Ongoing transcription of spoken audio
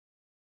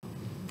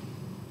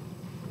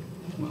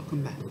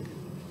Welcome back.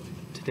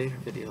 Today our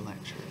video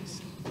lecture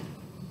is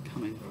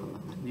coming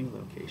from a new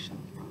location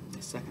from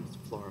the second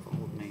floor of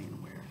Old Main,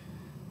 where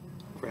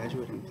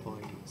graduate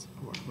employees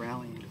who are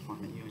rallying to form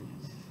a union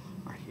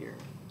are here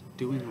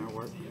doing our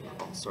work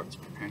of all sorts,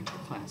 preparing for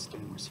class,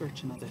 doing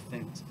research and other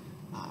things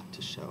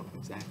to show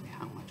exactly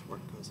how much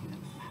work goes in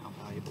and how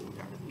valuable we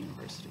are to the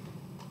university.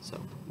 So,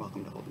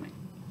 welcome to Old Main.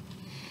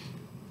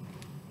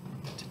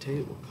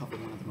 Today we'll cover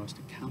one of the most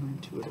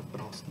counterintuitive but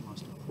also the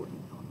most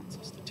important elements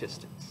of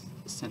statistics,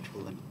 the central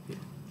limit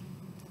theorem.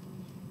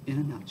 In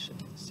a nutshell,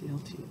 the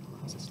CLT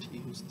allows us to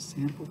use the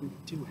sample we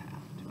do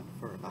have to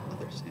infer about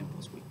other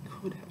samples we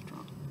could have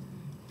drawn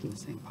from the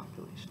same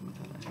population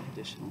without any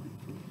additional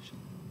information.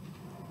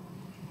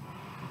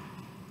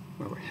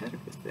 Where we're headed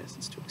with this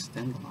is to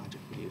extend the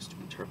logic we use to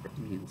interpret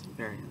means and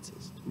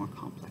variances to more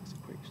complex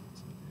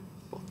equations,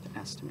 both to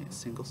estimate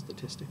single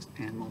statistics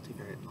and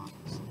multivariate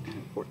models, and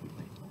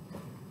importantly,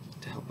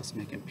 to help us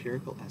make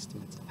empirical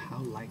estimates of how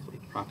likely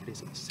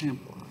properties of a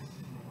sample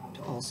are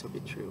to also be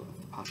true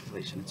of the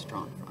population it's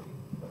drawn from.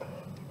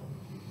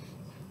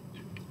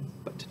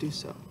 But to do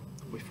so,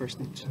 we first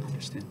need to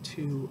understand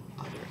two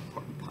other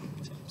important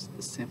concepts,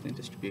 the sampling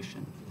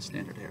distribution and the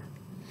standard error.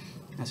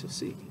 As you'll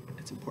see,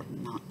 it's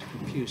important not to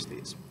confuse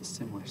these with the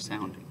similar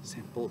sounding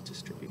sample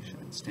distribution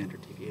and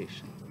standard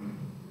deviation.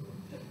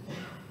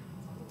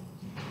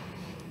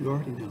 You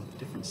already know that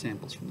different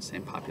samples from the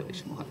same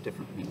population will have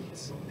different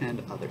means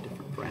and other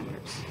different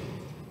parameters.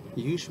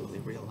 Usually,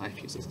 real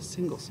life uses a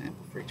single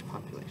sample for each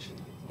population,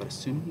 but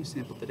assuming you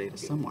sampled the data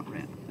somewhat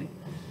randomly,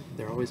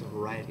 there are always a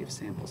variety of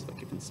samples of a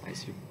given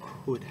size you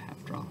could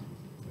have drawn.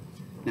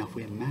 Now, if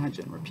we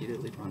imagine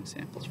repeatedly drawing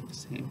samples from the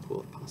same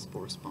pool of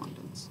possible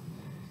respondents,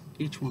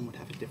 each one would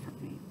have a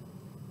different mean.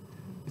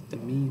 But the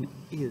mean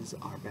is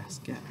our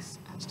best guess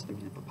as to the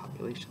mean of a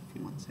population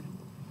from one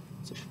sample.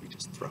 So should we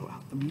just throw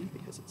out the mean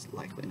because it's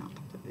likely not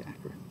completely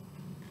accurate?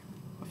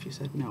 Well, if you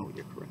said no,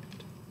 you're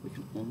correct. We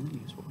can only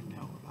use what we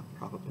know about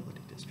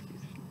probability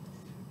distribution.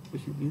 We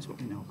can use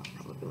what we know about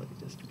probability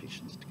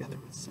distributions together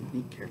with some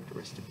neat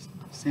characteristics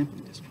of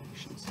sampling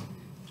distributions,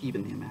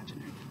 even the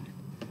imaginary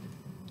kind,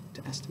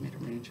 to estimate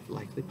a range of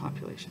likely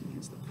population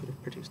means that could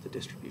have produced a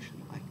distribution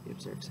like the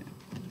observed sample.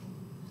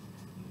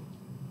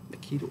 The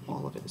key to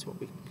all of it is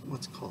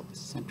what's called the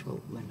central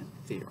limit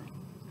theorem.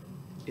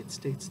 It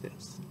states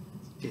this: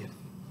 if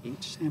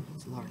each sample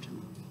is large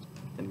enough,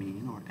 the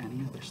mean or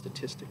any other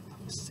statistic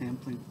of the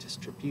sampling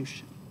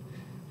distribution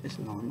is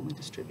normally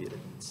distributed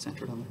and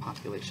centered on the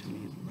population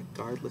mean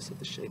regardless of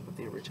the shape of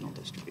the original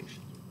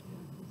distribution.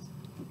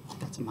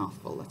 That's a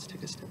mouthful. Let's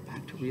take a step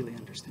back to really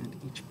understand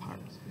each part,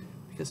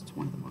 because it's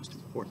one of the most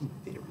important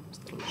theorems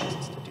that allows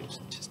us to do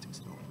statistics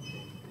at all,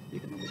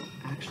 even though we don't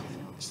actually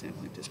know the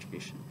sampling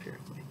distribution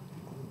empirically.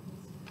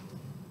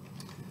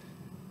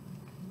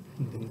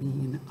 The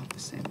mean of the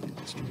sampling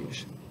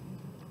distribution.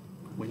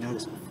 We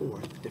noticed before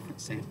that different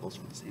samples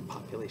from the same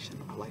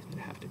population are likely to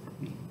have different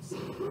means.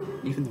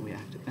 Even though we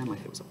acted then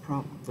like it was a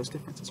problem, those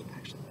differences are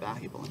actually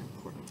valuable and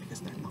important because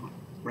they're not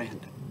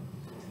random.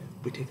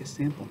 We take a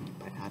sample mean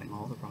by adding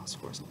all the raw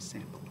scores in a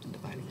sample and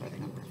dividing by the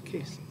number of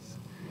cases.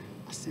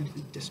 A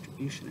sampling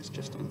distribution is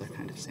just another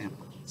kind of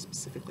sample,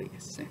 specifically a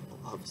sample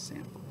of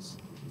samples.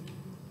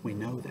 We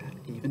know that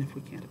even if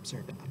we can't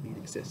observe it, a mean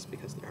exists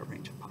because there are a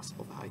range of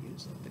possible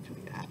values that can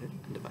be added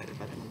and divided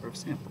by the number of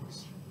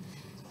samples.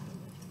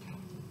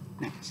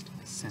 Next,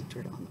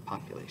 centered on the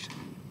population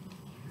mean.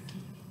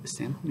 The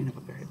sample mean of a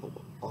variable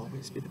will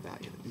always be the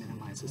value that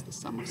minimizes the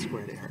sum of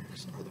squared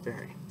errors, or the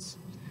variance.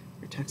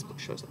 Your textbook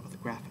shows it with a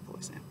graphical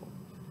example,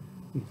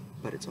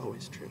 but it's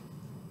always true.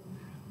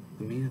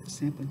 The mean of the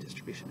sampling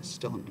distribution is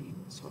still a mean,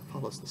 so it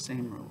follows the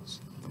same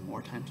rules. The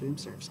more times we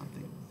observe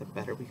something, the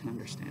better we can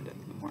understand it,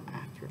 and the more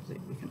accurately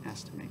we can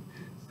estimate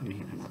the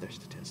mean and other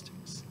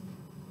statistics.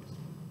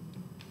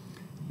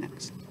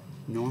 Next,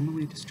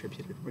 normally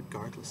distributed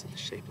regardless of the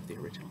shape of the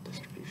original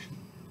distribution.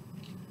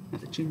 Now,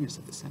 the genius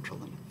of the central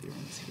limit theorem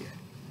is here.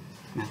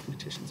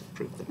 Mathematicians have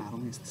proved that not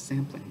only is the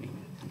sampling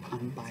mean an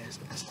unbiased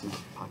estimate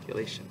of the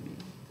population mean,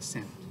 the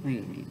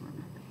sampling mean,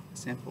 remember, not the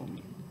sample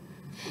mean,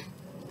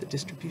 the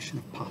distribution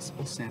of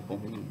possible sample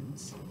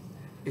means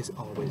is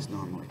always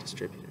normally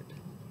distributed.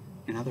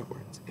 In other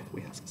words, if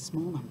we ask a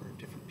small number of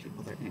different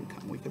people their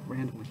income, we could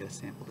randomly get a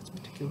sample that's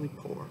particularly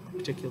poor or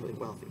particularly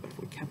wealthy, but if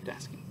we kept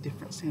asking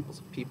different samples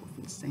of people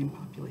from the same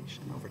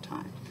population over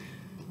time,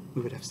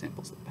 we would have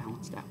samples that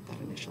balanced out that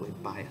initially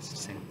biased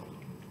sample.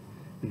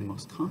 In the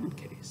most common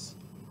case,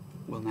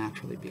 we'll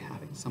naturally be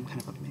having some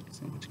kind of a mix,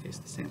 in which case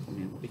the sample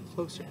mean will be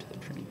closer to the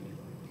true mean.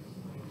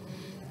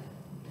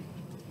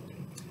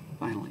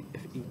 Finally,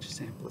 if each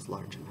sample is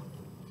large enough.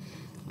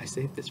 I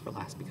saved this for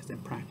last because in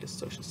practice,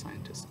 social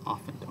scientists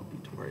often don't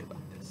need to worry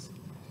about this.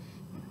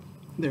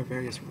 There are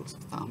various rules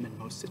of thumb, in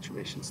most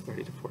situations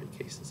 30 to 40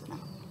 cases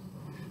enough.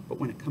 But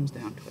when it comes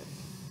down to it,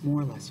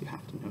 more or less you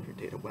have to know your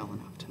data well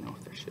enough to know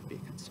if there should be a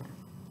concern.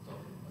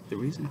 The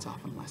reason it's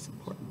often less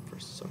important for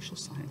social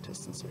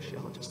scientists and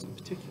sociologists in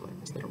particular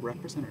is that a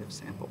representative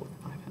sample with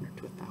 500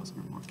 to 1,000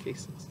 or more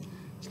cases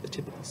to the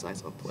typical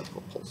size of a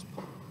political pulse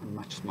poll, and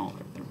much smaller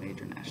than a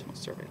major national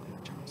survey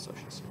like the General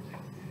Social Survey.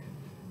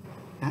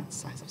 That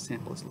size of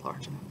sample is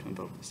large enough to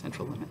invoke the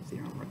central limit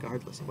theorem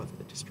regardless of whether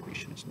the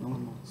distribution is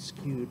normal,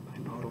 skewed,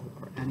 binodal,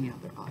 or any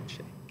other odd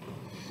shape.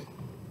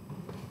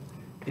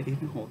 It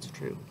even holds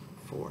true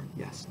for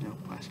yes-no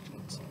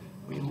questions,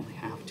 where you only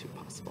have two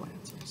possible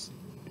answers.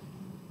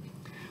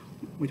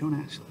 We don't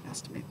actually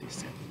estimate these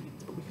sample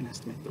means, but we can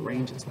estimate the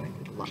ranges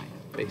likely to lie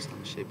in based on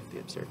the shape of the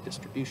observed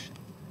distribution,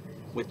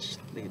 which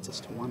leads us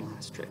to one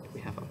last trick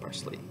we have up our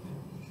sleeve.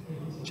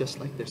 Just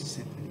like there's a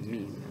sampling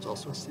mean, there's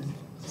also a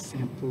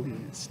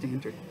sampling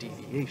standard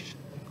deviation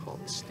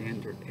called the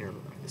standard error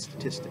of the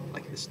statistic,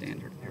 like the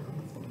standard error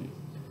of the mean.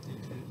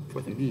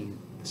 For the mean,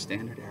 the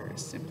standard error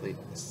is simply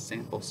the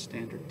sample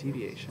standard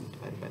deviation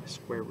divided by the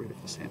square root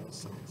of the sample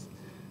size.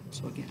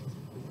 So again,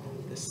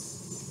 the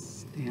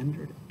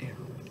standard error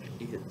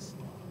is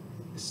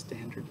the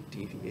standard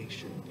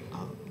deviation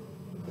of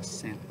the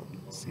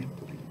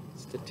sampling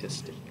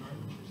statistic.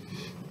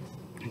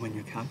 And when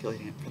you're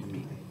calculating it for the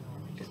mean,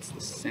 it's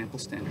the sample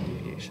standard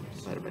deviation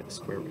divided by the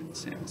square root of the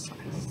sample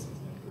size.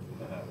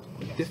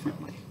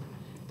 Differently,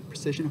 the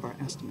precision of our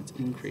estimates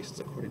increases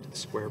according to the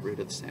square root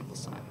of the sample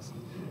size.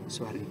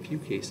 So adding a few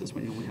cases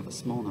when you only have a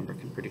small number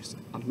can produce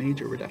a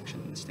major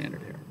reduction in the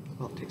standard error,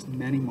 while it takes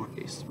many more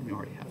cases when you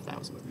already have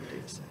thousands in the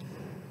data set.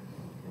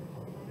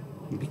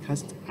 And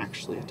because it's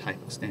actually a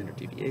type of standard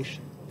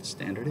deviation, the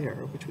standard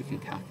error, which we can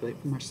calculate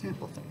from our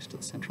sample thanks to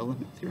the central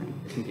limit theorem,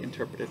 can be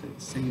interpreted in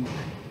the same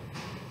way,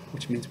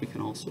 which means we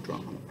can also draw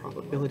on the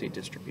probability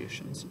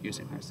distributions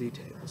using our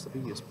z-tables that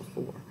we used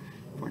before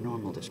for a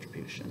normal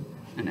distribution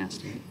and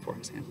estimate, for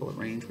example, a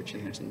range which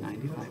in there's a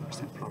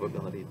 95%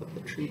 probability that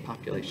the true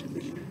population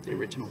mean, the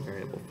original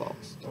variable,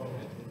 falls.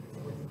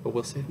 But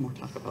we'll save more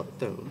talk about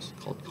those,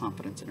 called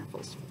confidence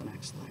intervals, for the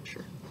next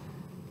lecture.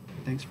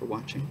 Thanks for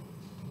watching.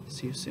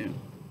 See you soon.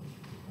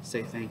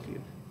 Say thank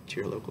you to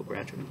your local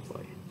graduate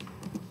employee.